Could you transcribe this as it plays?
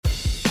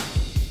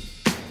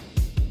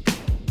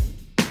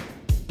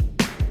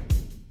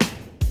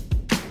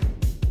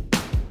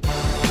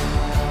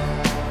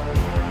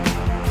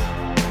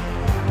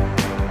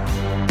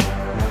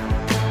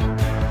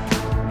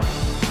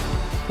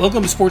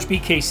Welcome to Sports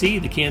Beat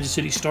KC, the Kansas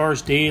City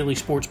Star's daily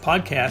sports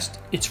podcast.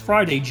 It's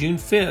Friday, June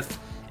 5th,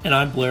 and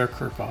I'm Blair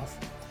Kirchhoff.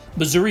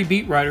 Missouri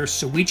beat writer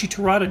Soichi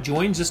Terada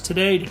joins us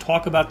today to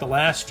talk about the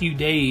last few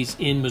days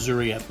in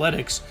Missouri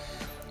athletics.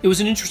 It was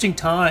an interesting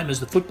time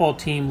as the football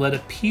team led a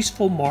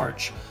peaceful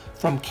march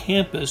from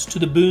campus to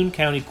the Boone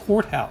County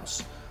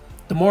Courthouse.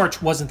 The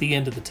march wasn't the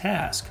end of the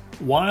task.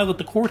 While at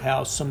the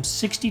courthouse, some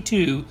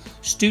 62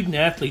 student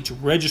athletes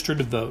registered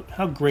to vote.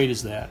 How great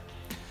is that?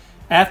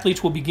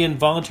 Athletes will begin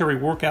voluntary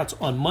workouts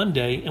on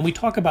Monday, and we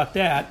talk about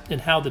that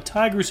and how the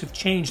Tigers have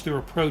changed their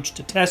approach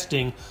to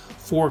testing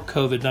for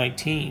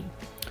COVID-19.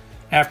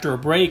 After a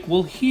break,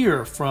 we'll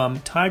hear from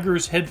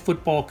Tigers head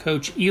football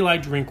coach Eli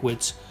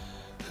Drinkwitz,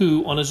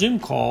 who on a Zoom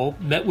call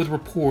met with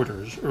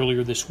reporters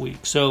earlier this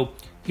week. So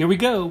here we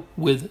go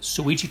with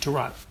Soichi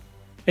Terada.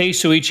 Hey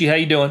Soichi, how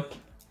you doing?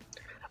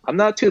 I'm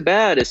not too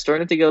bad. It's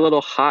starting to get a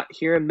little hot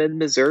here in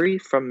mid-Missouri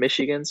from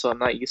Michigan, so I'm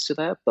not used to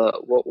that,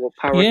 but we'll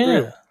power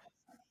through.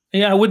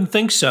 Yeah, I wouldn't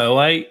think so.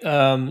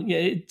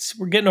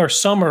 We're getting our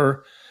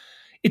summer.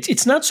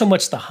 It's not so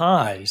much the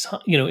highs,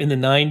 in the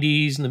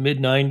 90s and the mid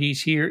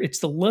 90s here. It's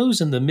the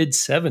lows in the mid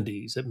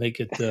 70s that make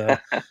it. I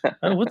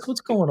don't know what's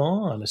going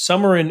on. A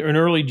summer in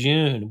early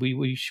June.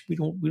 We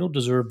don't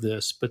deserve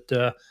this, but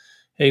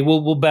hey,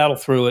 we'll battle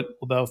through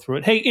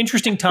it. Hey,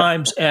 interesting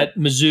times at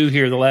Mizzou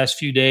here the last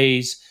few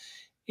days,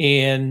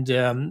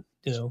 and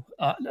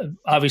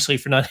obviously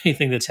for not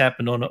anything that's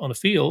happened on a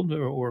field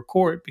or a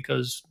court,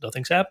 because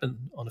nothing's happened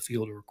on a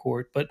field or a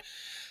court, but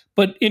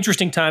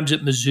interesting times at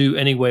Mizzou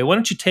anyway. Why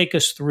don't you take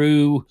us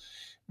through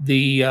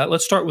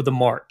let's start with the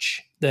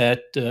march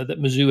that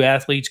Mizzou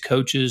athletes,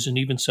 coaches, and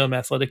even some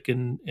athletic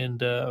and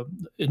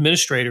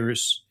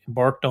administrators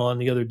embarked on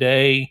the other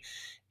day,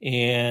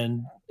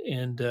 and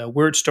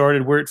where it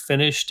started, where it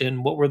finished,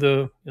 and what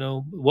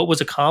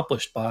was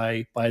accomplished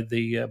by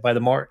the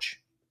march.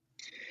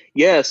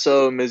 Yeah,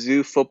 so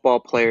Mizzou football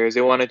players,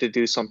 they wanted to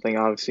do something,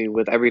 obviously,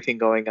 with everything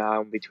going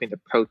on between the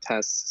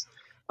protests,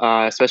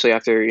 especially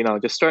after,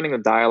 just starting a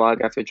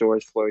dialogue after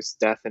George Floyd's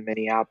death in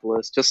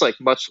Minneapolis, just like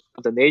much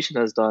of the nation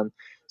has done.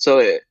 So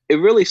it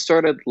really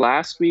started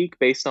last week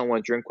based on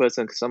what Drinkwitz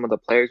and some of the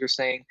players were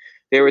saying.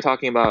 They were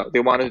talking about they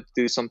wanted to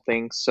do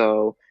something,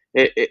 so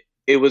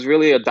it was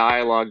really a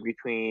dialogue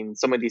between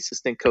some of the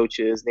assistant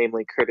coaches,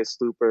 namely Curtis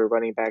Looper,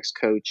 running backs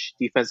coach,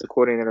 defensive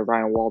coordinator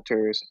Ryan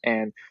Walters,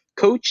 and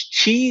Coach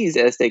Cheese,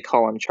 as they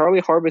call him, Charlie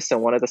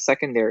Harbison, one of the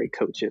secondary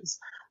coaches.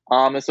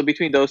 And so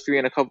between those three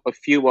and a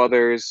few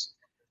others,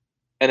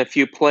 and a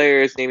few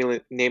players,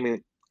 namely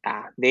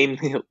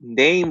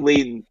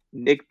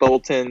Nick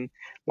Bolton,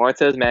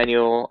 Martez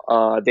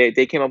Manuel,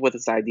 they came up with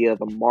this idea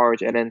of a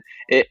march, and then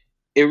it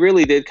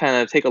really did kind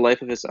of take a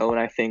life of its own,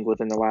 I think,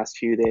 within the last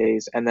few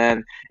days. And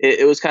then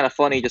it was kind of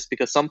funny just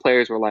because some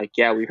players were like,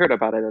 yeah, we heard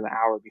about it an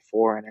hour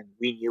before, and then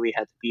we knew we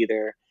had to be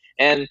there.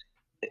 And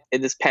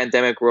in this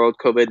pandemic world,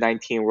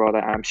 COVID-19 world,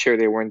 I'm sure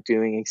they weren't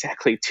doing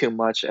exactly too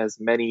much, as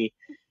many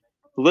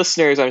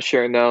listeners I'm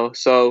sure know.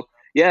 So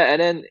yeah,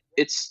 and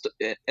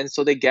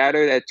so they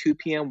gathered at 2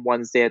 p.m.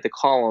 Wednesday at the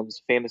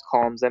Columns, famous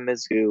Columns at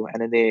Mizzou, and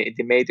then they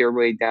made their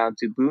way down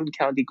to Boone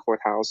County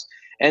Courthouse.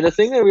 And the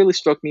thing that really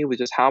struck me was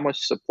just how much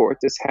support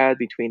this had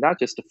between not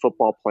just the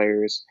football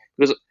players,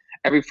 because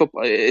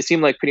it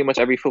seemed like pretty much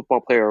every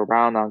football player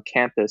around on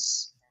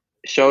campus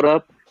showed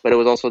up, but it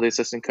was also the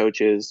assistant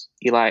coaches.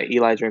 Eli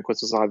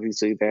Drinkwitz was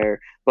obviously there,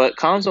 but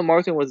Conzo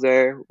Martin was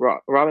there,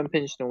 Robin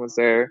Pinchton was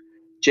there,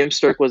 Jim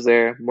Sturk was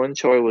there, Mun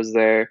Choi was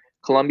there,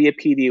 Columbia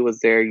PD was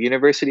there,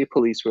 University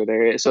Police were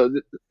there. So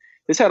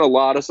this had a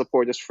lot of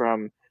support just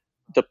from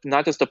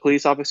not just the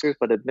police officers,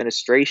 but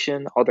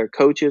administration, other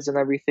coaches, and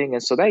everything.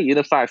 And so that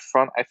unified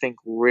front, I think,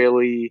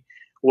 really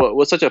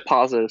was such a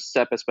positive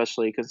step,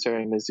 especially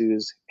considering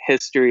Mizzou's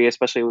history,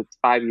 especially with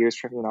 5 years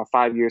from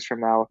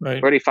now,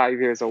 right. Already 5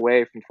 years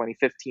away from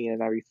 2015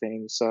 and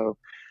everything. So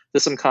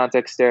there's some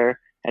context there.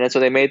 And then so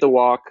they made the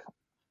walk.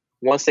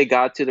 Once they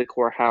got to the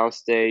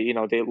courthouse, they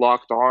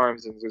locked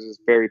arms, and there's this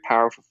very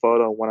powerful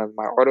photo in one of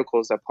my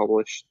articles that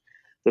published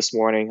this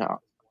morning,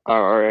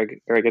 or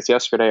I guess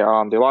yesterday.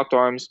 They locked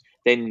arms.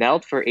 They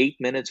knelt for 8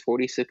 minutes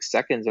 46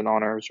 seconds in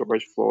honor of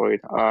George Floyd,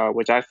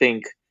 which I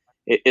think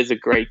is a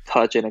great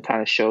touch, and it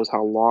kind of shows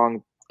how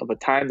long of a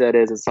time that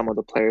is. And some of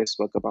the players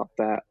spoke about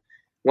that.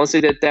 Once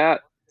they did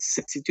that,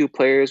 62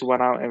 players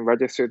went out and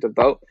registered to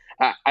vote.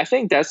 I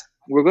think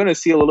we're going to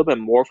see a little bit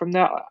more from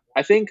that.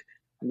 I think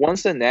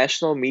once the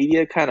national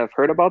media kind of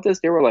heard about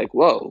this, they were like,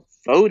 whoa,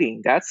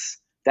 voting, that's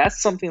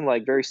something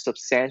like very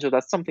substantial.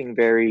 That's something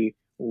very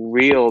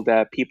real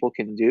that people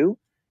can do.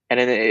 And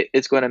then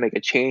it's going to make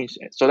a change.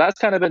 So that's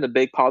kind of been the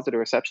big positive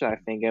reception, I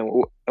think.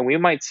 And we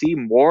might see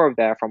more of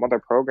that from other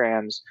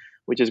programs,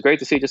 which is great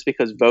to see, just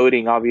because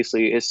voting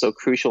obviously is so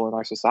crucial in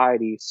our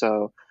society.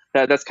 So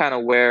that's kind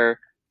of where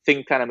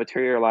things kind of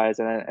materialize.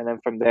 And then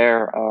from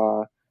there,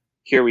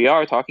 here we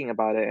are talking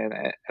about it. And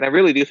I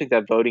really do think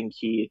that voting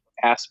key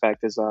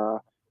aspect is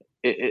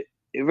it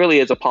really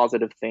is a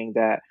positive thing,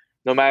 that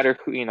no matter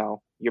who,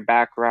 your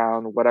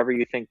background, whatever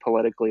you think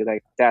politically,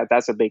 like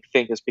that's a big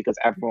thing, just because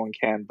everyone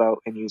can vote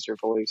and use their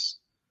voice.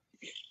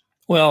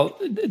 Well,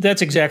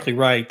 that's exactly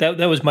right. That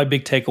was my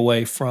big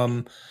takeaway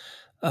from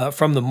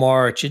the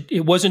march.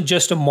 It wasn't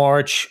just a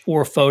march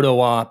or a photo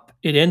op.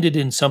 It ended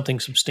in something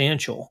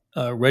substantial,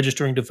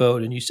 registering to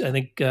vote. And I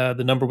think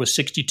the number was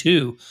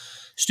 62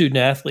 student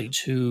athletes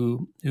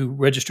who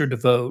registered to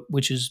vote,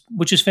 which is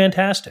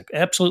fantastic,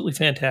 absolutely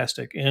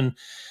fantastic. And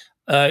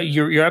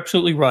you're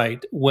absolutely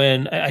right.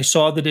 When I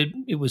saw that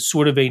it was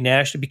sort of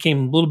it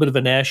became a little bit of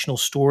a national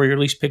story, or at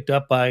least picked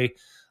up by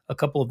a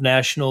couple of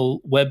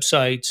national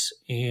websites,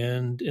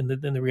 and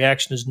the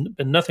reaction has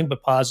been nothing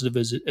but positive,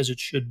 as it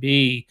should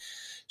be.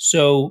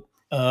 So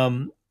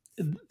the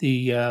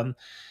and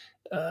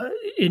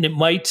it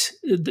might,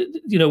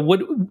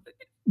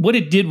 what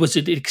it did was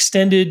it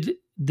extended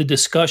the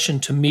discussion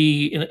to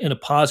me in a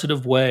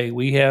positive way.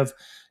 We have,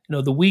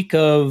 the week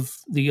of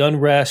the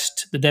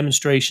unrest, the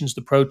demonstrations,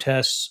 the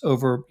protests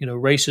over,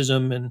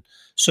 racism and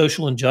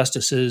social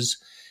injustices,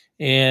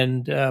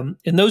 and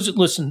those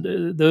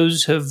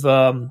have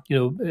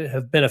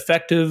have been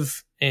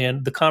effective,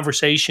 and the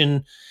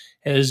conversation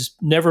has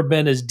never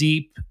been as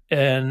deep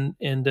and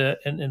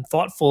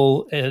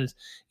thoughtful as,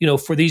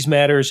 for these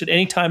matters at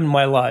any time in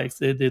my life.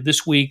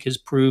 This week has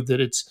proved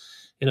that it's,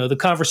 the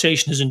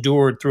conversation has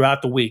endured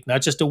throughout the week,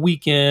 not just a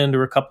weekend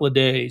or a couple of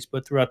days,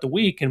 but throughout the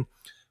week. And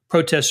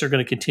protests are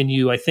going to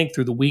continue, I think,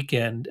 through the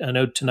weekend. I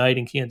know tonight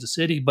in Kansas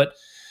City, but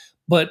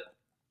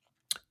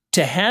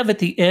to have at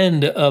the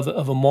end of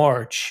a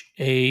march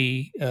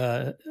the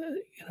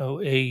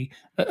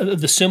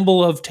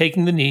symbol of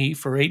taking the knee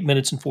for 8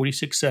 minutes and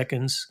 46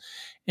 seconds,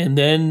 and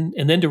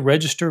then to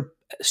register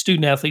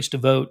student athletes to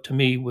vote, to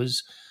me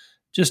was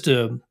just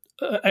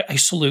I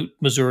salute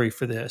Missouri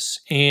for this,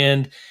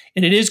 and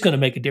it is going to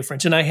make a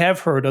difference. And I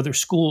have heard other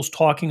schools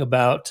talking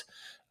about,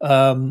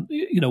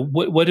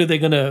 what are they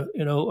going to,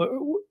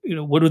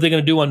 what are they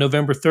going to do on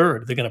November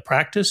 3rd? Are they going to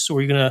practice, or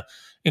are you going to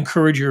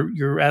encourage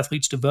your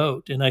athletes to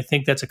vote? And I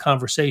think that's a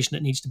conversation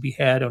that needs to be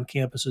had on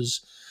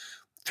campuses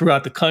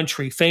throughout the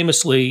country.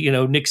 Famously,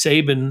 Nick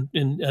Saban,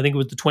 I think it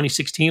was the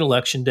 2016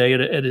 election day,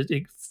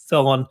 it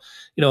fell on,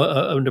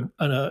 an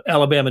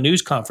Alabama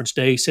news conference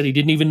day, said he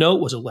didn't even know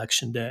it was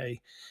election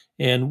day.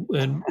 And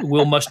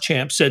Will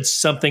Muschamp said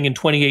something in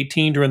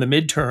 2018 during the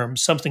midterms,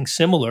 something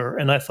similar.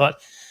 And I thought,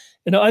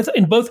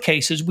 in both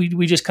cases,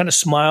 we just kind of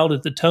smiled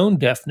at the tone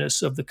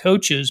deafness of the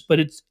coaches, but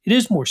it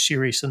is more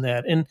serious than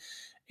that. And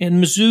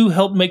Mizzou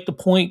helped make the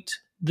point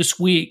this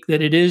week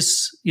that it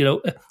is,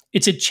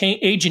 it's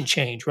agent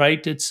change,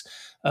 right? It's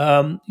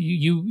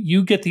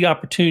you get the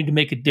opportunity to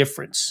make a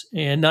difference,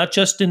 and not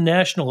just in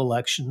national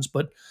elections,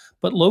 but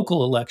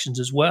local elections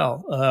as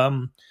well.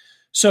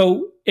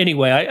 So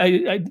anyway,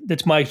 I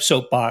that's my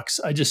soapbox.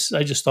 I just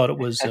thought it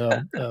was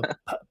a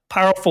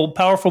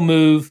powerful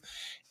move.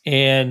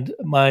 And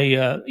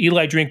my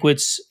Eli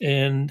Drinkwitz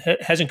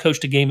hasn't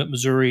coached a game at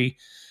Missouri,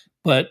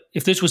 but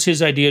if this was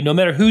his idea, no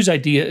matter whose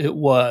idea it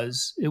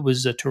was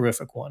a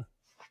terrific one.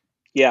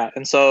 Yeah,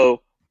 and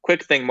so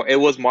quick thing, it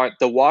was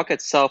the walk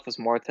itself was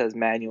Martez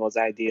Manuel's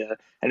idea,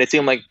 and it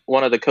seemed like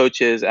one of the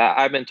coaches.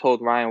 I've been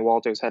told Ryan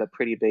Walters had a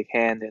pretty big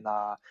hand in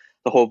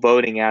the whole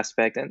voting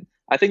aspect, and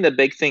I think the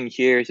big thing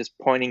here is just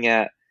pointing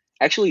at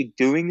actually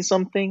doing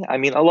something. I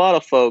mean, a lot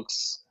of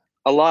folks,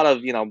 a lot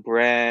of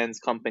brands,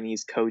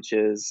 companies,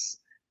 coaches,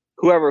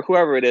 whoever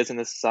it is in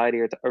the society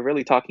are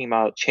really talking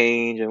about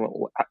change,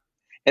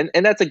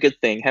 and that's a good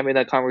thing. Having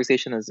that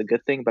conversation is a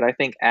good thing, but I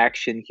think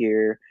action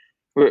here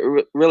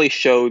really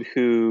showed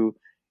who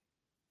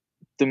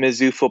the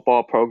Mizzou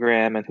football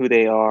program and who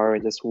they are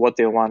and just what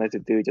they wanted to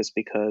do. Just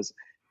because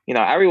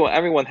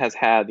everyone has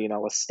had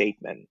a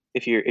statement.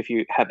 If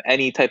you have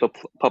any type of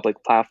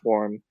public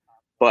platform,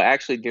 but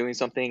actually doing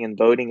something and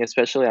voting,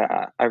 especially,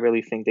 I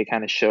really think they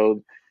kind of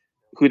showed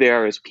who they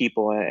are as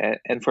people.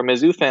 And for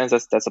Mizzou fans,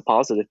 that's a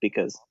positive,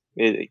 because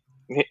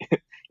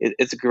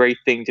it's a great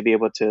thing to be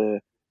able to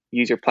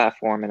use your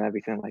platform and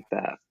everything like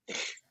that.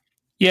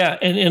 Yeah,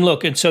 and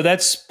look, and so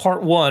that's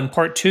part one.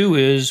 Part two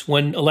is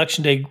when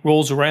election day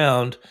rolls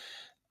around,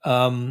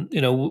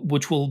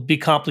 which will be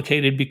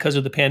complicated because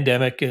of the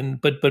pandemic.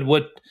 But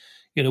what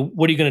are you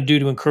going to do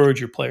to encourage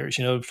your players?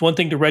 It's one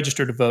thing to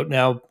register to vote.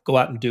 Now go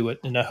out and do it.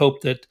 And I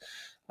hope that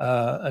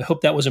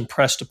was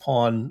impressed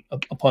upon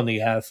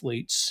the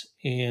athletes.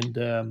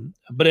 And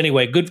but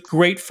anyway,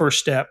 great first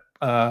step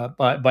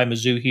by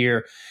Mizzou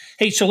here.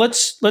 Hey, so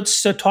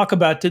let's talk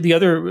about the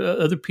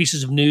other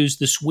pieces of news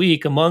this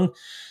week. Among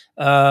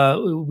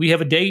we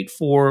have a date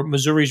for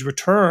Missouri's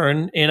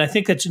return, and I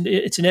think it's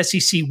an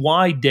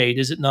SEC-wide date,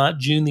 is it not?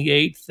 June the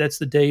 8th. That's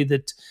the day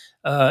that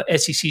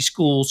SEC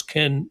schools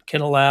can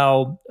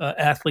allow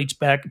athletes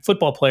back,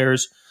 football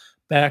players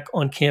back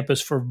on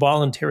campus for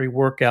voluntary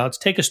workouts.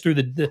 Take us through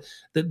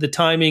the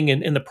timing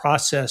and the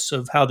process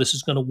of how this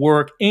is going to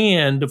work,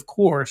 and of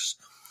course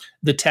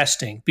the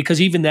testing, because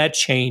even that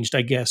changed.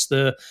 I guess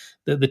the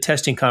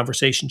testing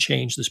conversation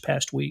changed this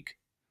past week.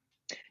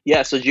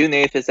 Yeah, so June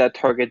 8th is that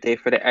target date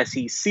for the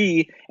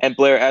SEC. And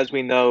Blair, as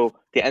we know,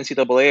 the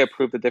NCAA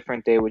approved a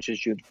different day, which is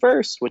June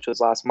 1st, which was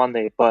last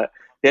Monday. But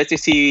the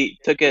SEC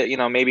took it,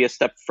 maybe a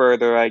step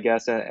further, I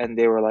guess, and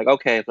they were like,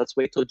 okay, let's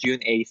wait till June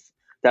 8th.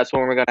 that's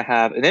when we're going to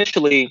have,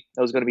 initially,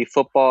 it was going to be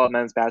football,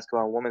 men's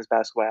basketball, and women's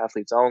basketball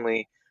athletes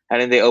only.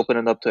 And then they open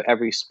it up to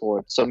every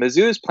sport. So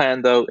Mizzou's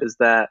plan, though, is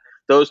that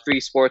those three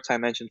sports I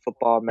mentioned,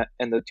 football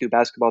and the two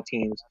basketball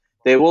teams,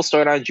 they will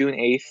start on June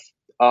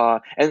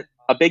 8th. And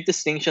a big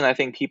distinction I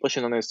think people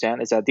should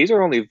understand is that these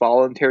are only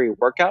voluntary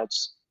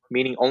workouts,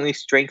 meaning only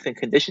strength and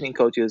conditioning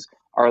coaches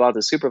are allowed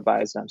to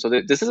supervise them. So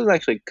this isn't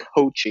actually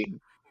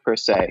coaching per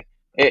se.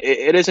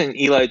 It isn't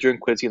Eli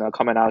Drinkwitz,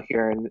 coming out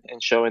here and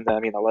showing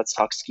them, let's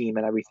talk scheme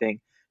and everything.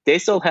 They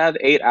still have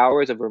 8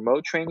 hours of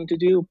remote training to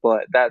do,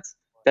 but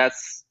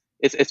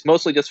it's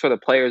mostly just for the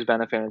players'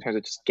 benefit in terms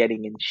of just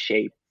getting in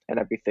shape and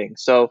everything.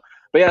 So,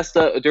 but yes,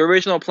 the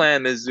original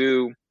plan,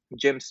 Mizzou,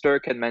 Jim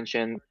Sturck had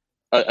mentioned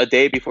a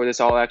day before this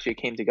all actually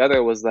came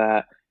together, was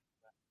that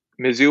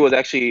Mizzou was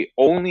actually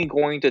only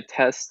going to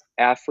test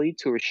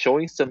athletes who were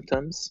showing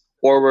symptoms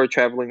or were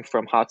traveling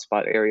from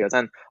hotspot areas.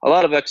 And a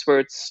lot of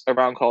experts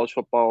around college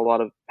football, a lot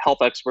of health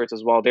experts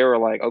as well, they were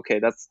like, okay,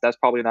 that's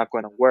probably not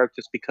going to work,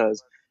 just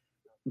because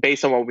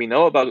based on what we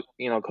know about,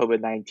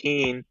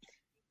 COVID-19,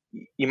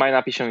 you might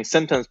not be showing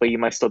symptoms, but you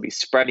might still be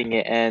spreading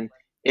it. And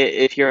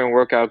if you're in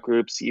workout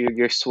groups,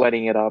 you're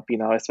sweating it up,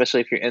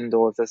 especially if you're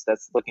indoors,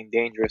 that's looking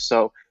dangerous.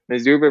 So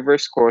Mizzou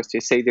reverse course. They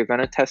say they're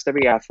going to test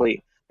every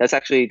athlete. That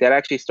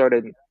actually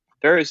started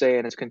Thursday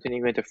and is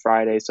continuing into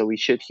Friday. So we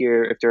should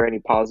hear if there are any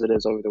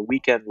positives over the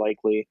weekend,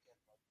 likely.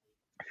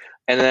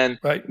 And then,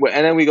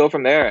 we go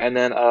from there. And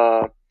then,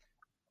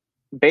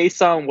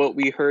 based on what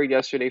we heard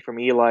yesterday from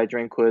Eli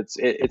Drinkwitz,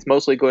 it's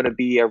mostly going to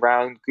be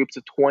around groups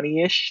of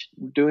 20-ish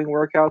doing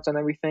workouts and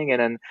everything. And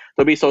then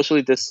they'll be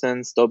socially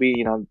distanced. They'll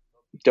be,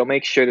 they'll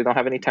make sure they don't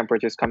have any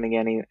temperatures coming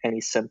in,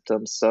 any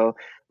symptoms. So,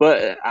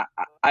 but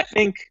I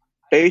think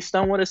based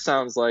on what it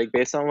sounds like,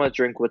 based on what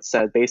Drinkwitz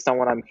said, based on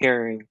what I'm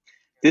hearing,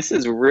 this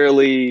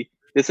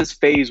is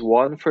phase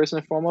one, first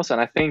and foremost. And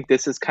I think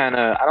this is kind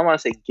of, I don't want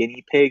to say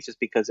guinea pigs just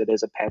because it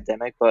is a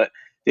pandemic, but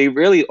they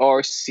really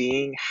are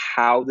seeing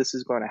how this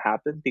is going to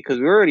happen, because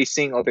we're already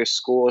seeing other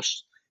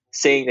schools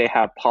saying they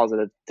have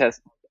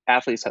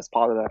athletes test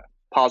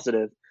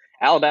positive.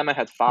 Alabama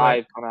had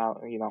 5 come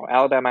out,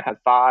 Alabama had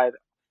 5,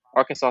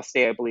 Arkansas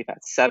State, I believe,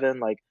 had 7.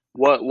 Like,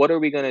 what are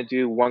we going to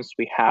do once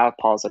we have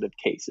positive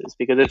cases?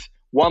 Because if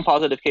one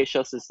positive case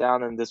shuts us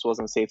down, then this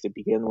wasn't safe to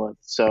begin with.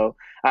 So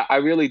I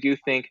really do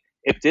think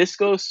if this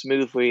goes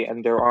smoothly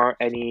and there aren't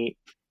any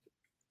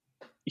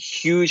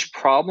huge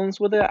problems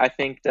with it, I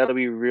think that'll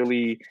be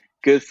really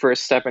good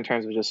first step in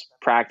terms of just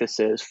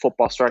practices,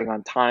 football starting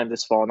on time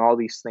this fall, and all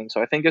these things.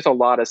 So I think there's a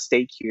lot at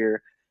stake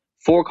here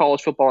for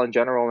college football in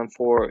general and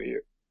for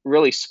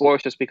really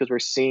sports, just because we're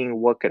seeing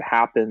what could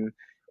happen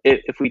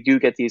if we do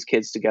get these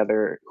kids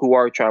together who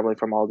are traveling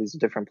from all these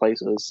different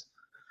places.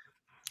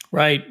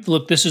 Right.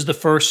 Look, this is the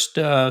first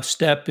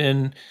step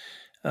in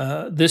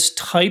this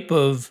type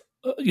of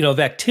of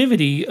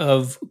activity,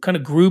 of kind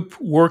of group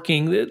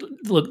working.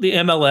 Look, the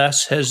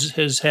MLS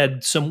has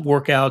had some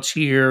workouts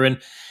here,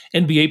 and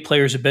NBA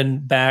players have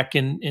been back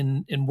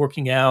in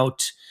working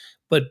out,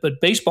 but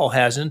baseball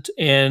hasn't,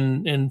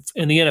 and the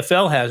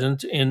NFL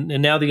hasn't, and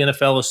now the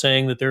NFL is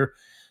saying that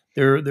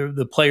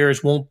the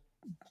players won't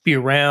be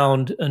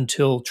around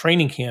until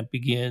training camp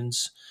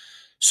begins.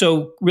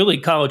 So really,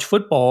 college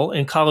football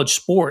and college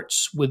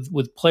sports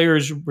with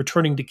players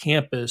returning to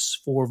campus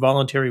for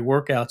voluntary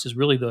workouts is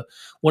really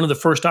one of the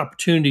first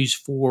opportunities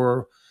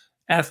for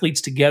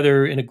athletes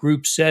together in a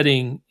group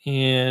setting.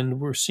 And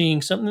we're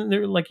seeing something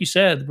there, like you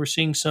said, we're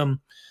seeing some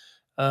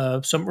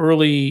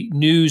early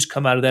news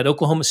come out of that.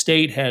 Oklahoma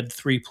State had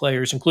 3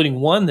 players,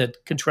 including one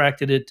that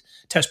contracted it,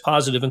 test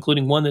positive,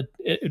 including one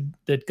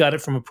that got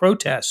it from a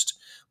protest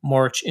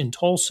march in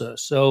Tulsa.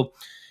 So,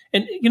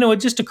 and it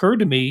just occurred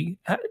to me,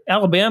 did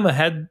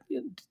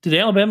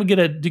Alabama get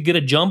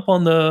a jump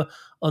on the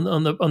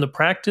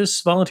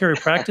voluntary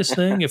practice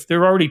thing? If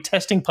they're already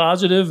testing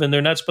positive and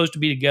they're not supposed to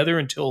be together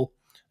until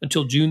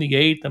June the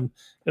 8th, I'm going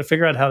to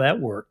figure out how that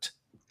worked.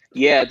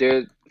 Yeah,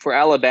 for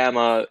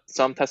Alabama,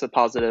 some tested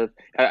positive.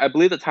 I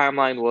believe the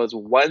timeline was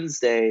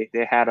Wednesday.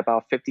 They had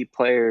about 50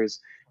 players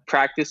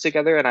practice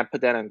together, and I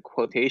put that in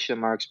quotation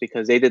marks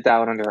because they did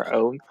that on their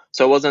own.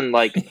 So it wasn't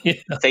like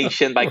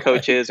sanctioned by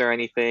coaches or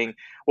anything.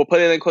 We'll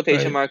put it in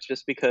quotation marks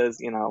just because,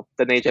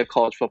 the nature of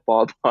college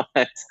football.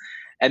 But,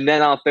 and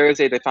then on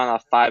Thursday, they found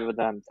out 5 of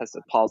them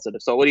tested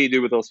positive. So what do you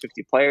do with those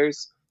 50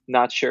 players?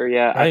 Not sure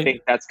yet. Right. I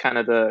think that's kind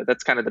of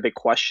the big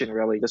question,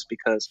 really, just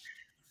because,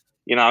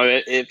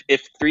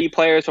 if 3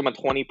 players from a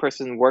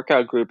 20-person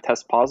workout group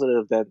test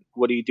positive, then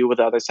what do you do with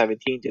the other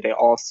 17? Do they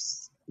all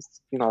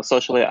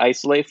socially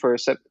isolate for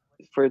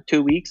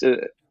 2 weeks?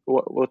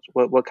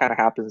 What kind of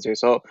happens there?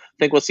 So I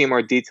think we'll see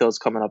more details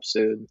coming up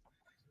soon.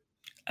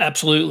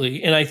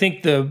 Absolutely, and I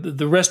think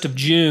the rest of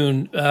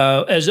June,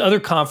 as other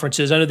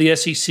conferences, I know the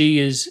SEC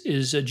is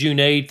June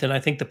 8th, and I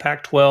think the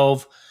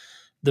Pac-12,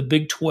 the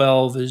Big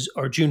 12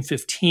 are June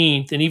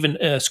 15th, and even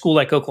a school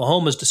like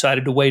Oklahoma has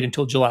decided to wait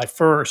until July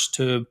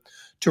 1st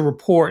to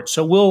report.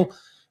 So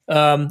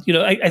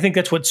I think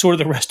that's what sort of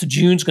the rest of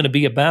June's going to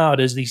be about,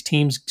 as these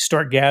teams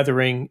start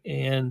gathering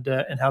and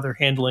how they're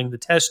handling the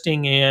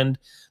testing and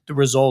the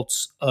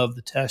results of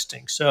the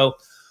testing. So,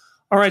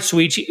 all right,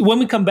 Suichi. When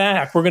we come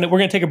back, we're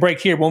gonna take a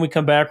break here. When we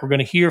come back, we're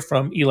gonna hear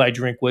from Eli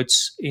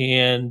Drinkwitz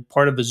and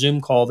part of a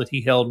Zoom call that he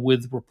held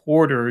with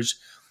reporters,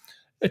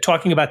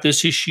 talking about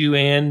this issue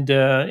and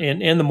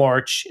the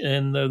march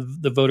and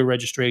the voter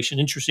registration.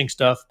 Interesting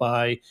stuff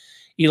by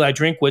Eli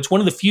Drinkwitz,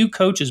 one of the few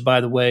coaches, by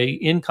the way,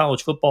 in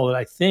college football that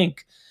I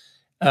think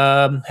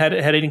had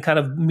any kind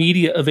of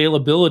media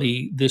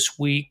availability this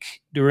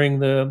week during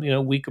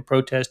the week of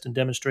protest and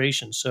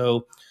demonstration.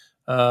 So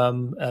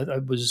I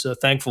was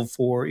thankful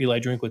for Eli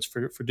Drinkwitz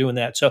for doing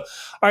that. So, all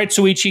right,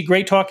 Suichi,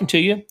 great talking to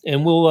you,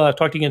 and we'll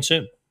talk to you again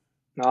soon.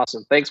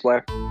 Awesome. Thanks,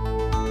 Blair.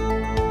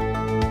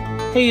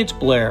 Hey, it's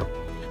Blair.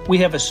 We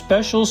have a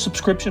special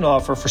subscription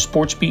offer for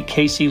SportsBeat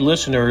KC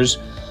listeners,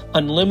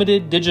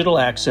 unlimited digital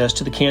access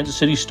to the Kansas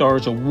City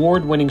Star's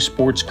award-winning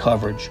sports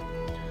coverage.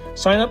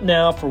 Sign up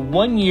now for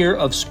 1 year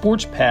of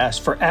Sports Pass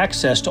for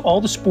access to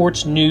all the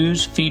sports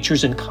news,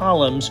 features, and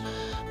columns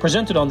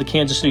presented on the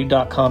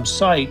kansascity.com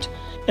site,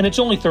 and it's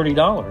only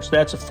 $30.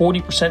 That's a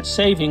 40%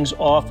 savings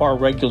off our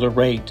regular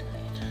rate.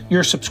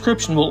 Your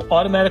subscription will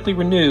automatically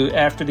renew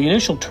after the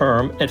initial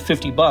term at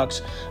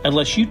 $50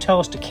 unless you tell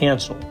us to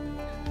cancel.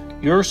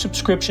 Your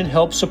subscription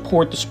helps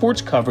support the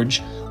sports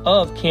coverage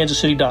of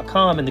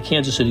kansascity.com and the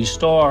Kansas City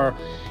Star,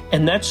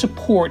 and that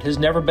support has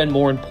never been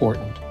more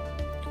important.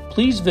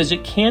 Please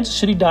visit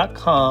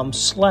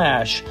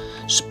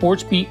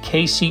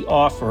kansascity.com/SportsBeatKC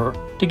offer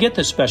to get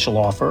this special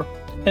offer.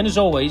 And as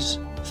always,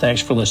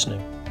 thanks for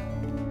listening.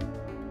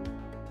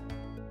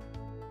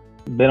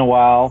 Been a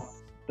while,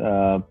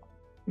 and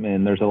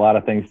there's a lot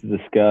of things to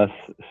discuss.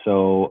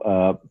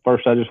 So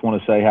first, I just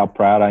want to say how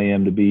proud I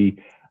am to be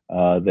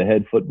the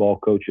head football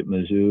coach at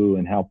Mizzou,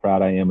 and how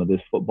proud I am of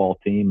this football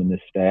team and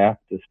this staff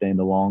to stand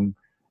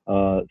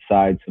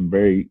alongside some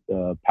very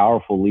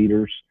powerful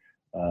leaders,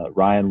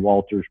 Ryan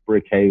Walters,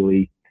 Brick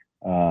Haley,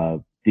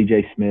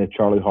 DJ Smith,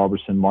 Charlie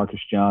Harbison,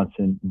 Marcus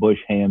Johnson, Bush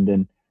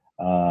Hamden,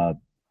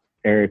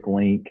 Eric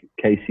Link,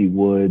 Casey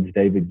Woods,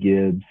 David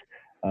Gibbs,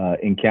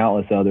 and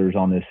countless others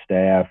on this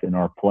staff and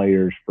our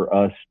players, for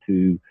us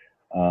to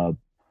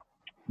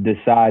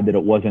decide that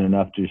it wasn't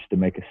enough just to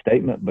make a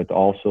statement, but to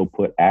also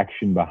put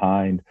action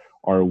behind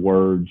our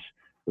words.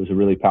 It was a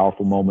really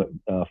powerful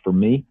moment for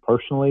me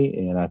personally,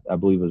 and I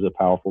believe it was a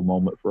powerful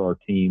moment for our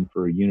team,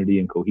 for unity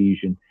and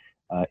cohesion,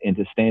 and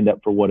to stand up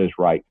for what is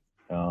right.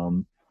 I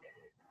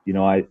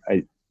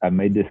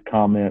made this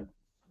comment.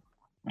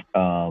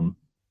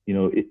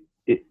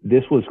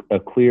 This was a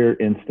clear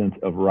instance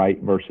of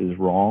right versus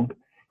wrong.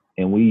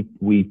 And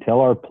we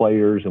tell our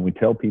players and we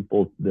tell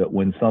people that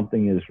when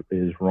something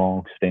is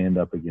wrong, stand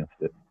up against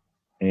it.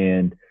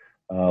 And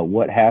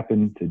what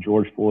happened to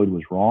George Floyd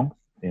was wrong,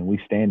 and we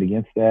stand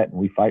against that and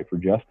we fight for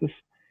justice.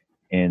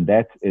 And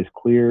that's as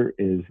clear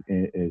as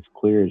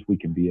we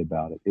can be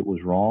about it. It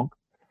was wrong,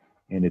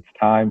 and it's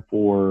time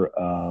for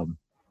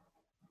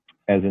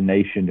as a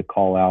nation to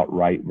call out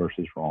right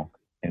versus wrong.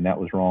 And that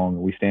was wrong.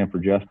 And we stand for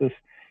justice,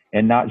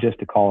 and not just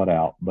to call it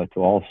out, but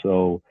to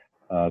also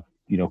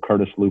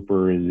Curtis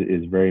Looper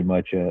is very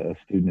much a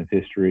student of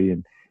history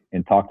and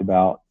talked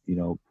about,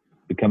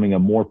 becoming a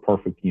more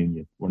perfect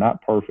union. We're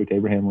not perfect.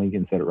 Abraham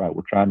Lincoln said it right.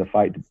 We're trying to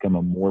fight to become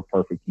a more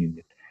perfect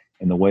union.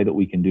 And the way that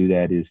we can do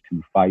that is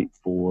to fight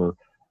for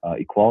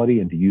equality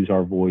and to use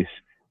our voice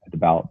at the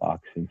ballot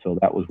box. And so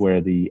that was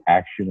where the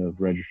action of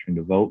registering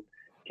to vote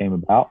came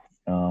about.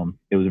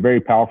 It was a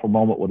very powerful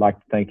moment. Would like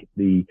to thank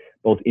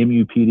both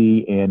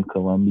MUPD and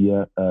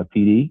Columbia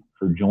PD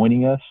for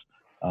joining us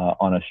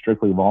on a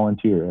strictly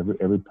volunteer.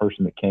 Every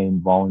person that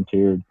came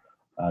volunteered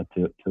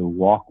to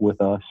walk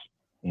with us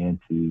and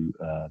to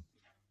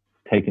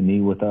take a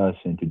knee with us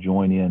and to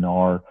join in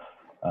our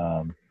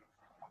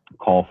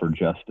call for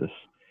justice.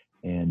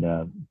 And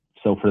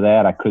so for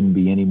that, I couldn't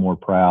be any more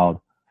proud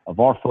of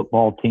our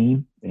football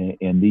team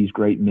and these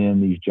great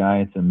men, these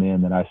giants and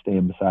men that I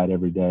stand beside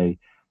every day,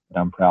 that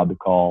I'm proud to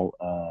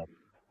call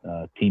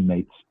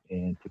teammates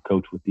and to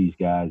coach with these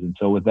guys. And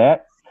so with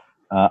that,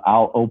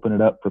 I'll open it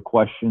up for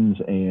questions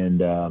and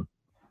go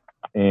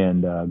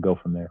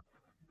from there.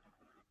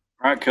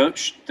 All right,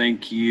 Coach.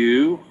 Thank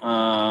you.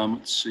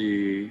 Let's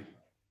see.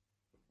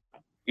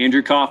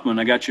 Andrew Kaufman,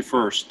 I got you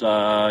first.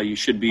 You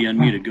should be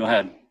unmuted. Go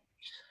ahead.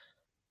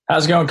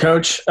 How's it going,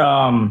 Coach?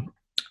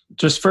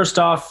 Just first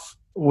off,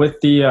 with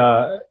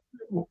the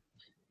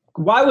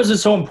why was it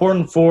so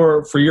important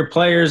for your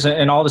players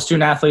and all the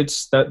student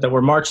athletes that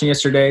were marching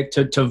yesterday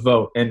to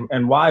vote?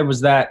 And why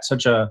was that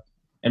such a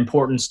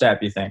important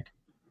step, you think?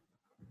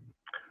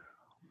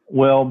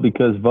 Well,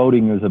 because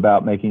voting is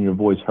about making your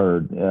voice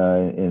heard,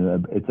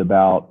 and it's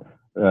about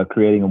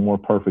creating a more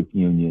perfect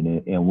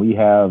union. And we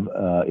have,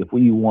 if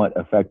we want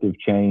effective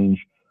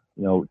change,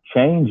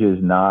 change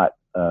is not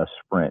a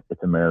sprint;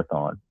 it's a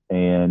marathon.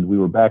 And we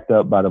were backed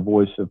up by the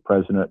voice of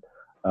President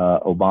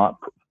Obama,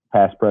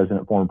 past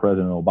president, former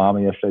President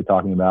Obama yesterday,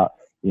 talking about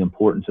the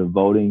importance of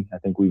voting. I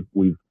think we've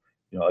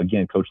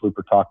again, Coach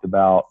Looper talked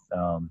about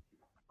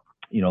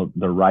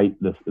the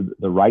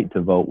right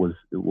to vote was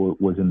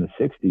in the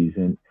 60s,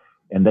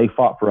 and they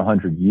fought for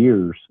 100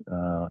 years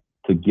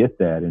to get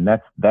that, and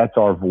that's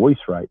our voice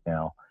right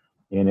now.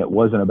 And it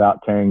wasn't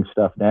about tearing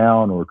stuff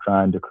down or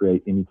trying to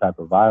create any type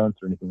of violence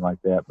or anything like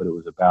that, but it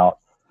was about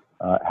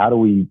how do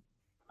we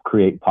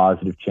create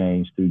positive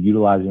change through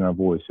utilizing our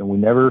voice. And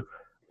we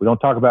don't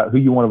talk about who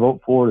you want to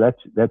vote for.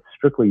 That's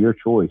strictly your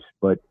choice,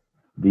 but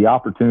the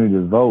opportunity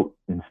to vote,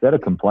 instead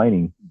of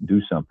complaining,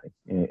 do something.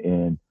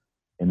 And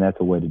that's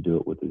a way to do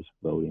it with this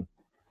voting.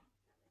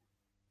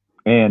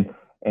 And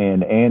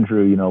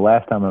Andrew,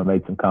 last time I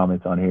made some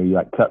comments on here,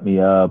 you cut me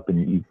up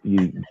and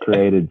you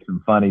created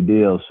some funny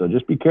deals. So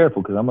just be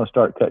careful, because I'm going to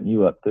start cutting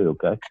you up too.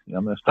 Okay.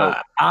 I'm going to start.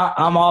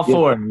 I'm all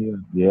for it.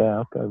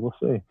 Yeah. Okay. We'll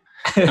see.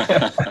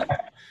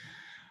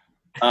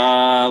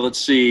 Let's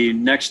see.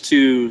 Next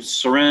to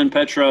Soren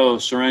Petro.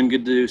 Soren,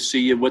 good to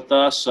see you with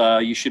us.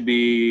 You should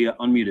be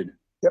unmuted.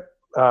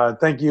 Yep.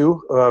 Thank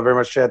you very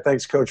much, Chad.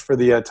 Thanks, Coach, for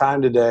the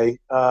time today.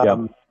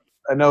 Yep.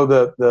 I know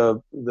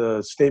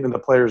the statement the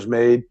players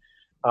made.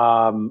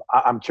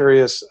 I'm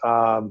curious.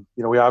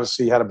 We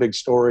obviously had a big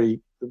story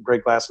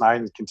break last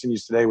night and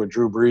continues today with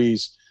Drew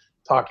Brees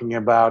talking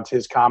about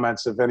his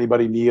comments if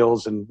anybody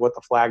kneels and what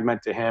the flag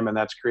meant to him, and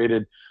that's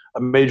created a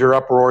major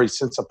uproar. He's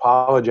since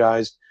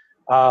apologized.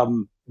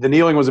 The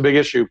kneeling was a big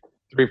issue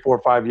 3,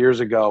 4, 5 years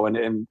ago,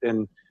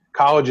 and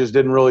colleges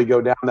didn't really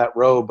go down that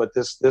road, but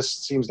this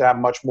seems to have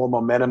much more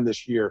momentum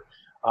this year.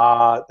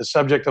 The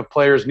subject of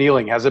players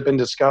kneeling, has it been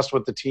discussed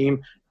with the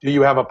team? Do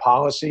you have a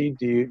policy?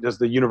 Does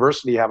the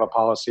university have a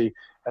policy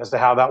as to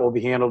how that will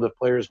be handled if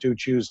players do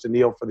choose to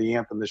kneel for the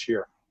anthem this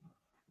year?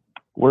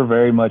 We're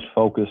very much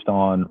focused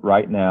on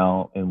right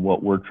now and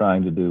what we're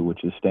trying to do,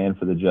 which is stand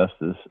for the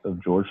justice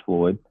of George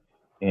Floyd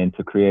and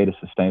to create a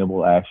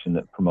sustainable action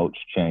that promotes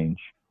change.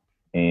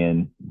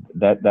 And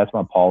that's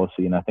my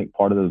policy. And I think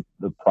part of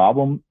the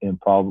problem and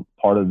part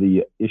of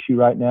the issue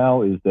right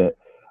now is that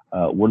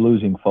we're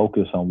losing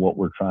focus on what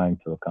we're trying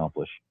to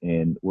accomplish,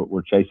 and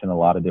we're chasing a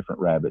lot of different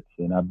rabbits.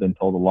 And I've been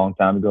told a long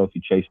time ago, if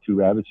you chase 2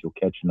 rabbits, you'll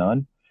catch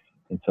none.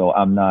 And so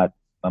I'm not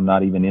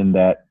even in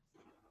that.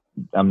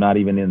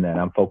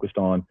 I'm focused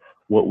on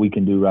what we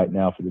can do right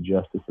now for the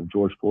justice of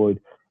George Floyd,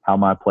 how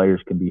my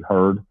players can be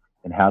heard,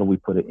 and how do we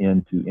put an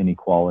end to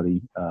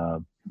inequality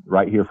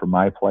right here for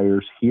my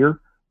players here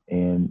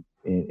and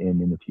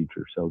in the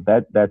future. So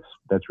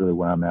that's really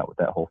where I'm at with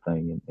that whole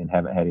thing, and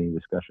haven't had any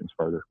discussions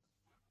further.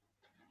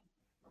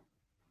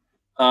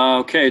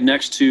 Okay,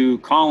 next to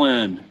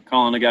Colin.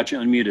 Colin, I got you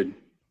unmuted.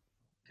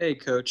 Hey,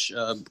 Coach.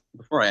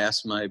 Before I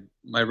ask my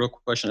real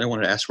question, I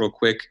wanted to ask real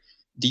quick,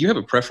 do you have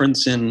a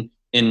preference in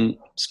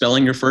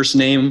spelling your first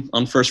name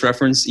on first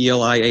reference,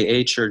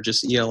 E-L-I-A-H, or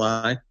just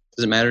E-L-I?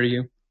 Does it matter to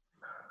you?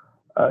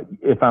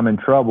 If I'm in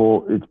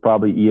trouble, it's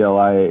probably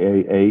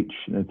E-L-I-A-H.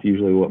 That's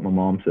usually what my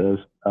mom says.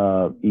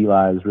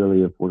 Eli is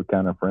really if we're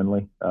kind of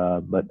friendly.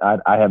 But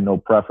I have no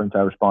preference.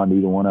 I respond to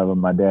either one of them.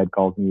 My dad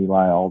calls me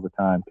Eli all the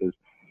time because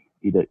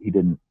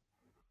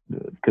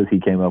he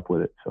came up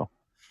with it. So.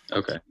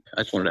 Okay.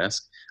 I just wanted to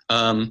ask.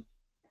 I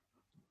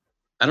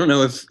don't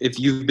know if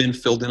you've been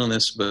filled in on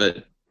this,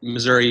 but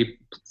Missouri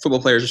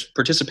football players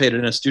participated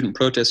in a student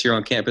protest here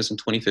on campus in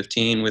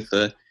 2015 with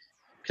the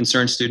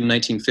Concerned Student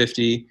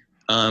 1950.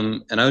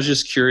 And I was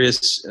just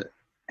curious,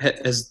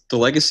 has the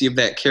legacy of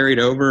that carried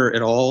over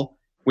at all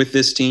with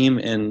this team?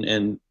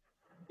 And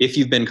if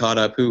you've been caught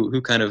up, who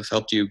kind of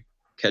helped you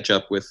catch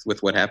up with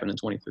what happened in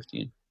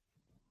 2015?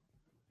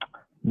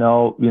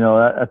 No,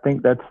 I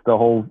think that's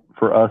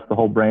for us, the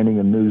whole branding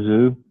of New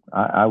Zoo.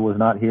 I was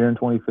not here in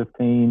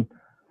 2015.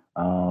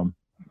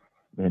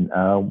 And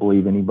I don't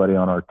believe anybody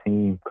on our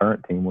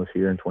current team was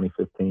here in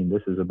 2015.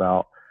 This is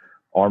about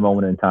our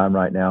moment in time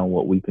right now and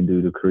what we can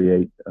do to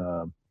create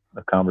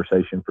a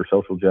conversation for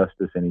social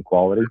justice and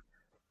equality.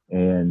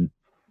 And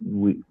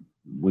we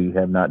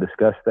have not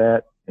discussed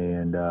that.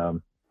 And,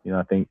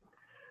 I think,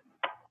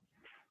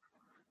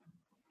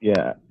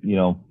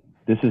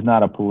 this is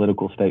not a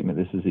political statement.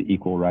 This is an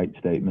equal rights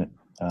statement.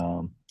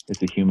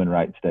 It's a human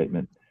rights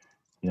statement.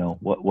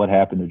 What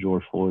happened to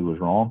George Floyd was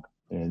wrong,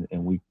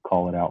 and we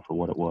call it out for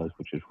what it was,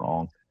 which is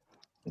wrong.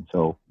 And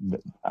so,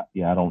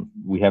 we're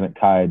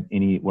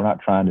not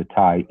trying to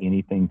tie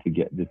anything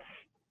together.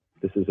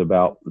 This is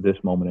about this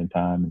moment in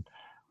time and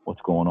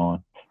what's going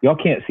on. Y'all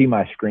can't see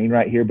my screen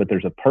right here, but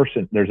there's a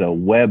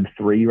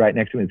Web3 right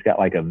next to me. It's got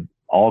like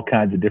all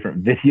kinds of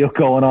different video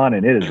going on,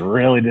 and it is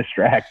really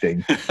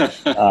distracting.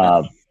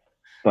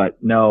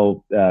 But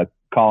no,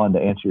 Colin, to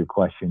answer your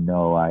question,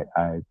 no,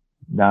 I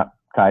not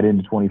tied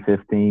into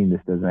 2015.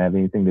 This doesn't have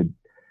anything to,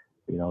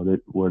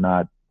 that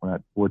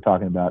we're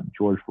talking about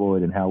George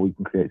Floyd and how we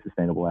can create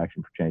sustainable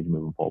action for change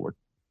moving forward.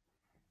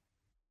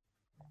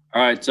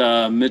 All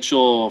right,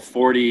 Mitchell,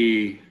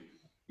 40,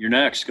 you're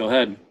next. Go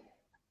ahead.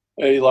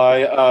 Hey,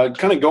 Eli,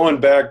 kind of going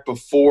back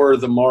before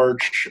the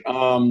march,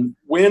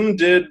 when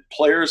did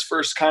players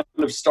first kind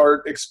of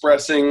start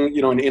expressing,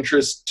 an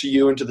interest to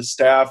you and to the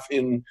staff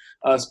in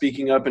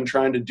speaking up and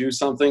trying to do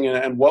something?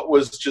 And what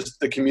was just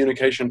the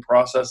communication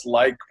process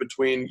like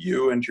between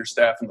you and your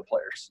staff and the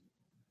players?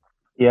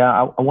 Yeah,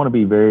 I want to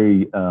be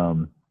very,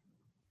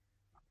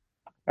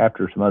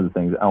 after some other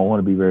things, I want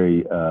to be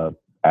very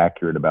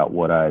accurate about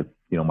what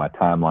my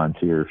timelines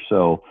here.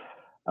 So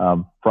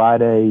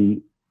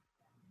Friday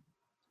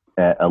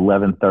at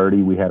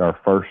 11:30, we had our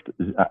first,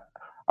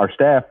 our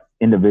staff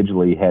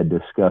individually had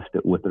discussed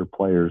it with their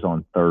players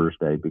on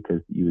Thursday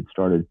because you had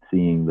started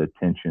seeing the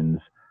tensions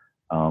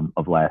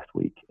of last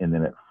week. And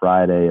then at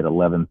Friday at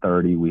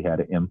 11:30, we had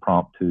an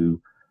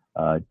impromptu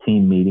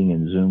team meeting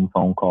and Zoom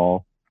phone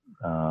call,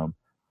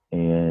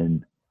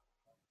 and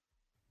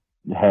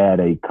had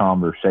a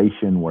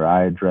conversation where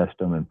I addressed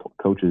them and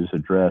coaches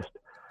addressed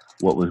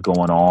what was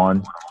going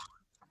on.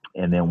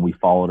 And then we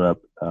followed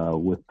up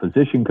with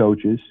position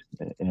coaches.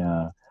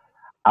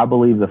 I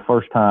believe the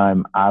first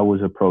time I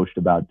was approached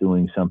about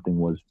doing something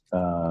was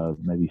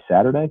maybe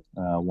Saturday.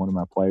 One of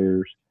my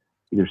players,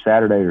 either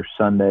Saturday or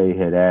Sunday,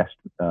 had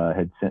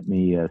sent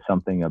me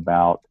something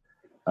about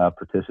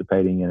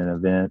participating in an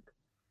event,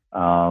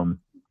 and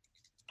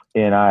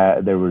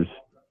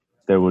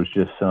there was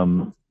just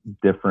some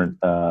different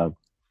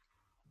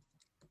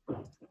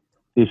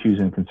issues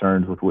and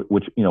concerns with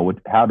which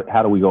how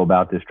do we go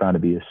about this, trying to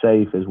be as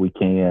safe as we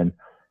can,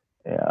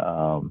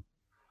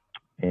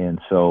 and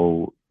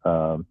so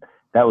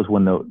that was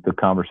when the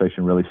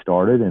conversation really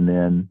started. And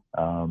then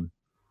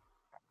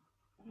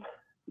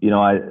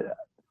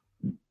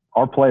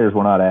our players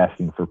were not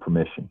asking for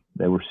permission;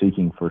 they were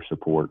seeking for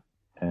support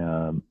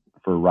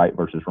for right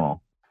versus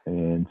wrong.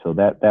 And so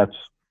that's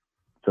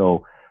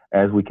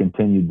as we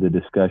continued the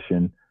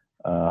discussion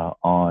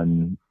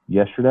on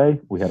yesterday,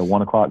 we had a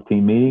 1:00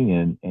 team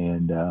meeting,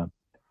 and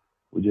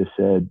we just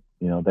said,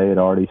 they had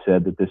already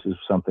said that this is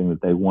something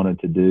that they wanted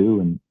to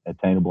do and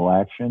attainable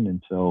action.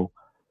 And so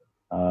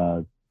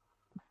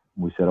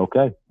we said,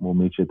 okay, we'll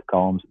meet you at the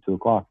columns at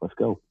 2:00. Let's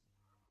go.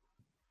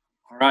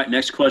 All right.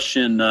 Next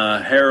question,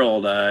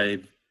 Harold, I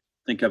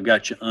think I've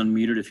got you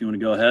unmuted if you want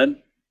to go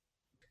ahead.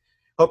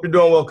 Hope you're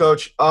doing well,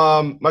 Coach.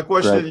 My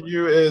question to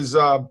you is,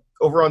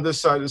 over on this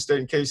side of the state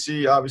in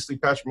KC, obviously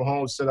Patrick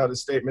Mahomes sent out a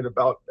statement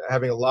about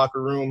having a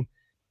locker room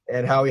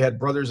and how he had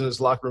brothers in his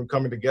locker room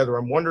coming together.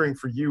 I'm wondering,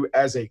 for you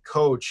as a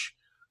coach,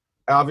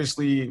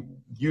 obviously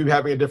you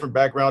having a different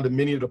background than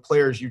many of the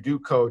players you do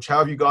coach, how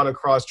have you gone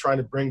across trying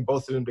to bring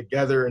both of them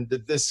together? And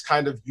did this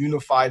kind of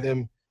unify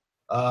them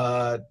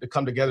to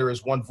come together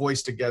as one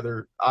voice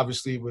together,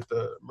 obviously with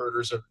the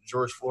murders of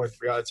George Floyd,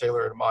 Breonna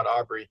Taylor, and Ahmaud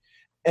Arbery?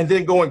 And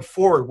then going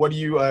forward, what do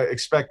you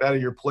expect out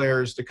of your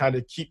players to kind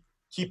of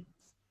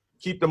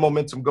keep the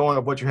momentum going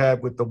of what you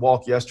had with the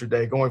walk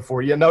yesterday going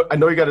forward? Yeah, I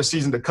know you got a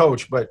season to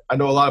coach, but I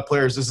know a lot of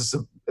players, this is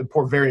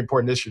a very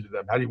important issue to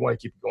them. How do you want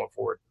to keep it going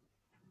forward?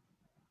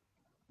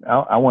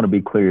 I want to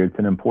be clear. It's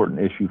an important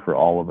issue for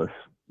all of us.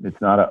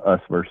 It's not a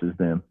us versus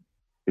them.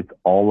 It's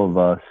all of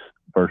us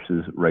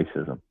versus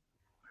racism.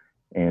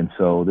 And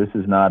so this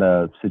is not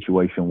a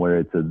situation where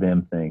it's a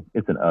them thing.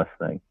 It's an us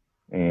thing.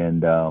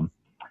 And so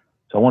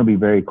I want to be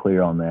very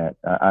clear on that.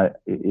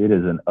 It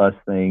is an us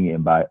thing,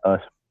 and by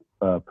us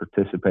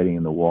participating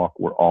in the walk,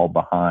 we're all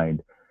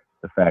behind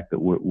the fact that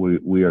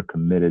we are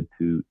committed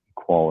to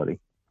equality.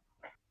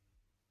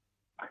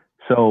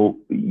 So,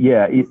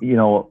 yeah,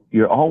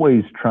 you're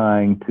always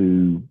trying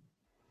to,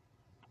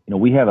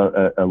 we have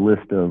a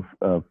list of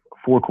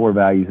 4 core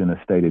values and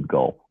a stated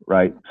goal,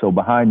 right? So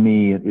behind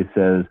me, it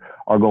says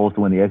our goal is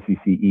to win the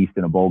SEC East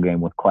in a bowl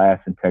game with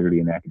class, integrity,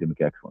 and academic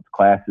excellence.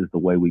 Class is the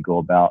way we go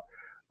about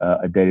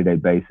a day-to-day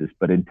basis,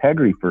 but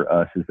integrity for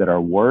us is that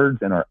our words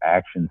and our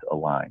actions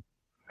align.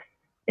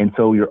 And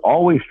so you're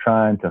always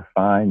trying to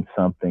find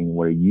something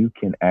where you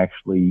can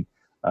actually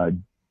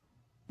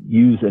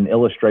use an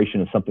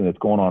illustration of something that's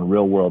going on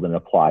real world and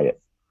apply it.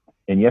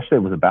 And yesterday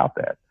was about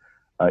that.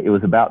 It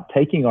was about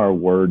taking our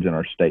words and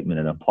our statement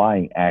and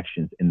applying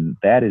actions, and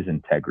that is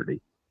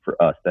integrity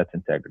for us. That's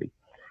integrity.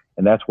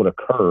 And that's what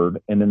occurred.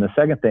 And then the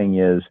second thing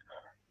is,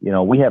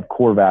 we have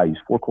core values,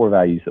 4 core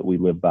values that we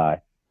live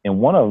by. And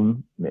one of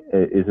them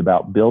is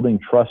about building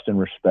trust and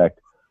respect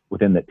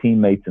within the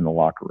teammates in the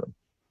locker room.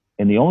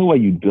 And the only way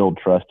you build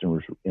trust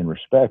and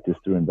respect is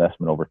through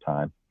investment over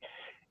time.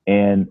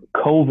 And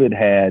COVID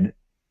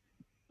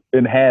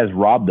has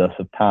robbed us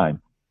of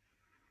time.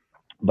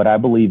 But I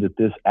believe that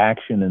this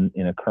action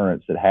and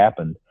occurrence that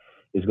happened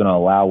is going to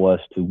allow us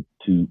to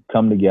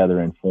come together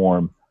and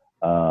form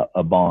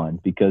a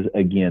bond. Because,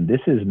 again,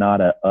 this is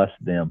not a us,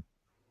 them.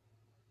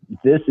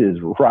 This is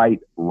right,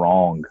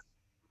 wrong.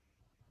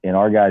 And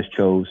our guys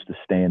chose to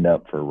stand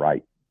up for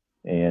right.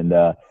 And,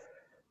 I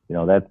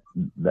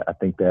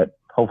think that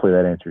hopefully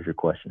that answers your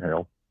question,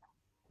 Harold.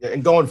 Yeah,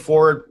 and going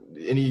forward,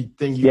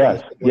 anything you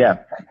guys?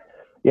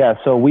 Yeah.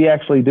 So we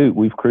actually do.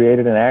 We've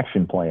created an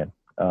action plan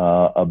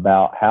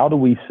about how do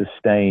we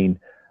sustain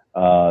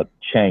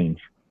change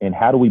and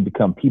how do we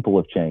become people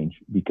of change?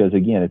 Because,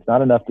 again, it's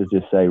not enough to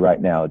just say right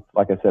now. It's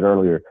like I said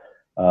earlier,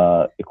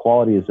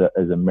 equality is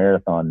a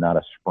marathon, not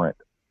a sprint.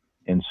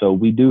 And so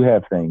we do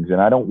have things,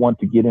 and I don't want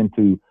to get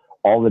into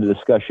all the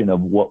discussion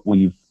of what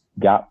we've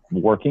got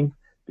working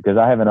because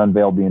I haven't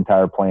unveiled the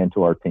entire plan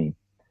to our team.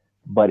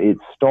 But it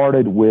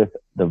started with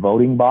the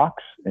voting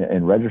box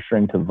and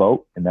registering to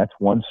vote, and that's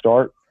one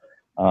start.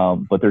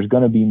 But there's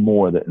going to be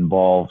more that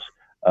involves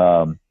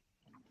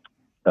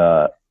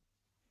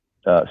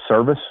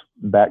service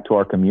back to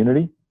our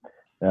community.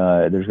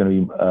 There's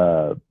going to be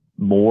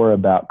more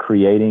about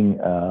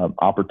creating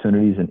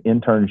opportunities and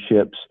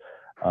internships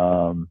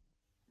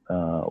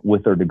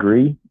with their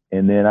degree.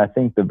 And then I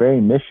think the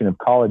very mission of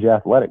college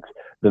athletics,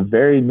 the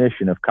very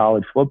mission of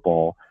college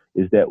football,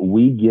 is that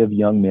we give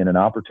young men an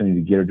opportunity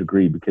to get a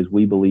degree because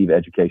we believe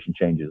education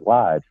changes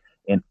lives.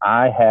 And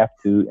I have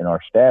to, and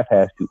our staff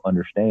has to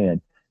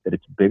understand that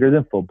it's bigger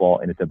than football,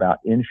 and it's about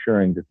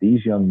ensuring that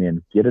these young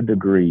men get a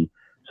degree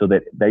so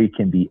that they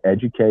can be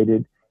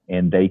educated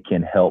and they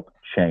can help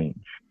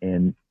change.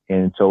 And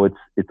so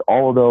it's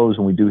all of those,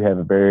 and we do have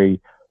a very,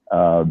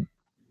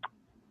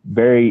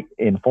 very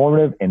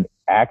informative and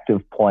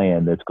active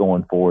plan that's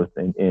going forth,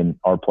 and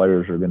our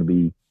players are going to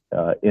be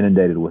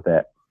inundated with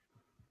that.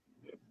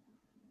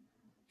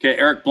 Okay,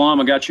 Eric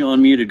Blum, I got you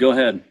unmuted. Go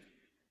ahead.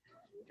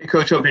 Hey,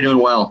 Coach, hope you're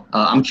doing well.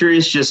 I'm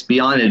curious, just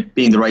beyond it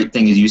being the right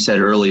thing, as you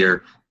said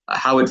earlier,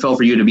 how it felt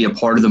for you to be a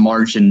part of the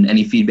march and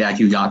any feedback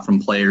you got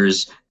from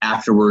players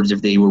afterwards,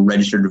 if they were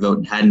registered to vote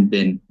and hadn't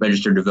been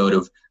registered to vote,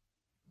 of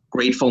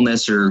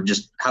gratefulness, or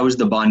just how was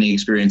the bonding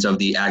experience of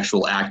the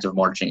actual act of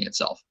marching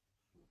itself?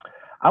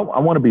 I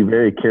want to be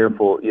very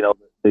careful. You know,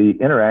 the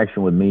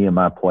interaction with me and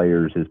my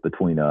players is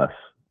between us,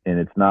 and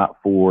it's not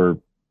for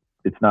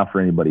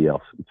anybody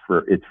else. It's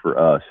for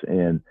us.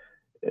 And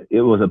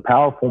it was a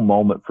powerful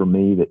moment for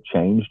me that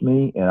changed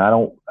me.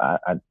 And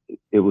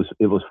it was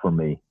for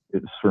me.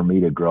 It's for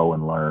me to grow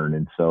and learn.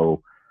 And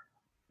so,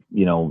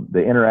 you know,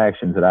 the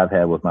interactions that I've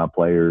had with my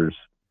players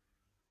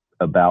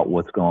about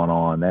what's going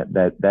on,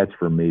 that's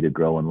for me to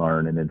grow and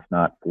learn. And it's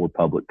not for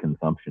public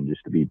consumption,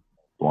 just to be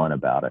blunt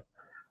about it.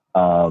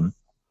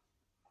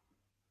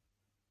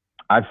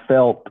 I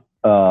felt,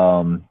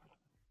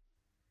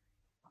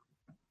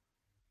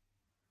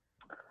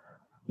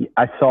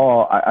 I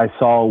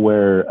saw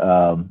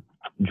where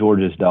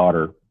George's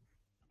daughter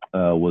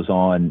was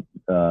on,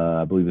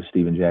 I believe it was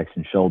Steven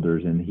Jackson's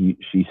shoulders, and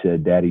she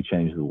said, "Daddy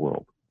changed the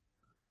world,"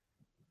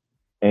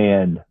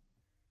 and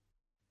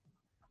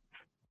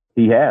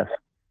he has,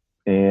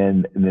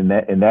 and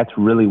that's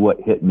really what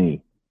hit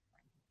me,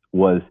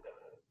 was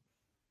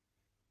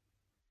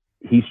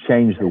he's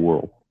changed the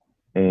world,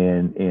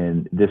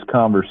 and this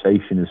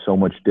conversation is so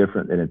much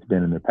different than it's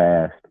been in the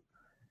past,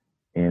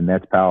 and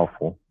that's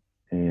powerful.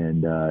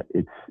 And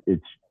it's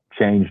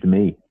changed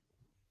me,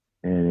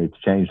 and it's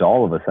changed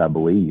all of us, I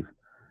believe.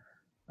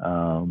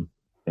 And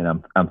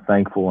I'm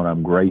thankful and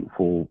I'm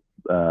grateful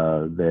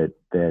that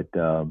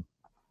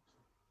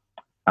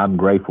I'm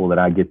grateful that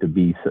I get to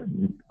be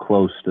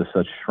close to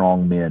such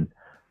strong men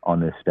on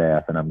this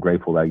staff, and I'm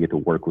grateful that I get to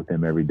work with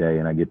them every day,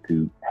 and I get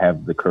to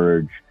have the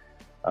courage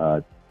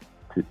to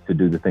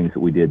do the things that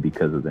we did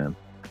because of them.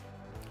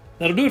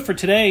 That'll do it for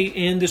today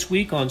and this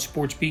week on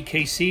SportsBeat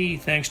KC.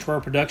 Thanks to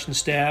our production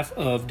staff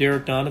of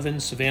Derek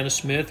Donovan, Savannah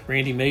Smith,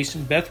 Randy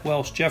Mason, Beth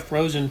Welsh, Jeff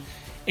Rosen,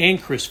 and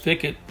Chris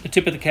Fickett. A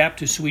tip of the cap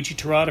to Suichi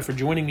Terada for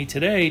joining me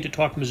today to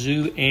talk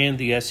Mizzou and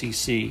the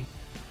SEC.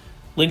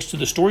 Links to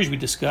the stories we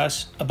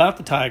discuss about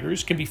the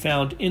Tigers can be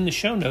found in the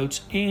show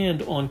notes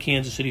and on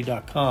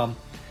kansascity.com.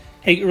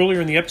 Hey,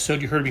 earlier in the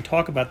episode you heard me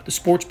talk about the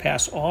Sports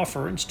Pass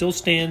offer, and still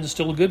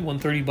a good one,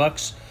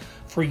 $30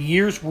 for a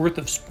year's worth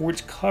of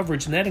sports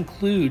coverage, and that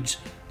includes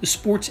the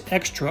Sports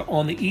Extra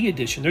on the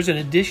e-edition. There's an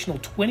additional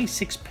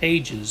 26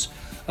 pages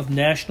of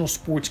national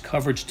sports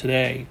coverage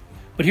today.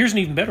 But here's an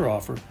even better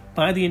offer.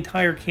 Buy the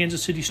entire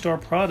Kansas City Star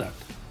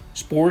product.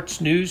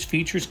 Sports, news,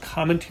 features,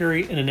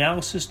 commentary, and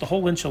analysis, the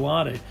whole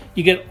enchilada.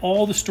 You get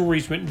all the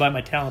stories written by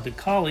my talented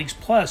colleagues,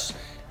 plus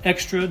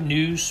extra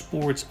news,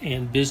 sports,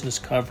 and business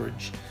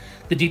coverage.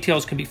 The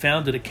details can be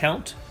found at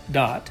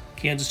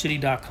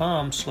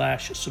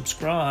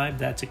account.kansascity.com/subscribe.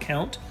 That's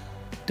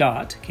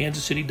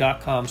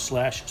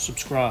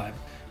account.kansascity.com/subscribe.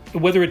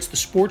 Whether it's the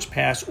Sports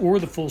Pass or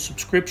the full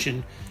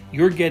subscription,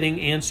 you're getting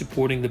and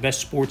supporting the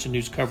best sports and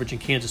news coverage in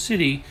Kansas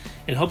City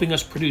and helping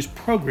us produce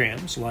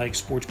programs like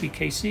SportsBeat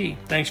KC.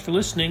 Thanks for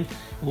listening,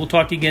 and we'll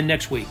talk to you again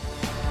next week.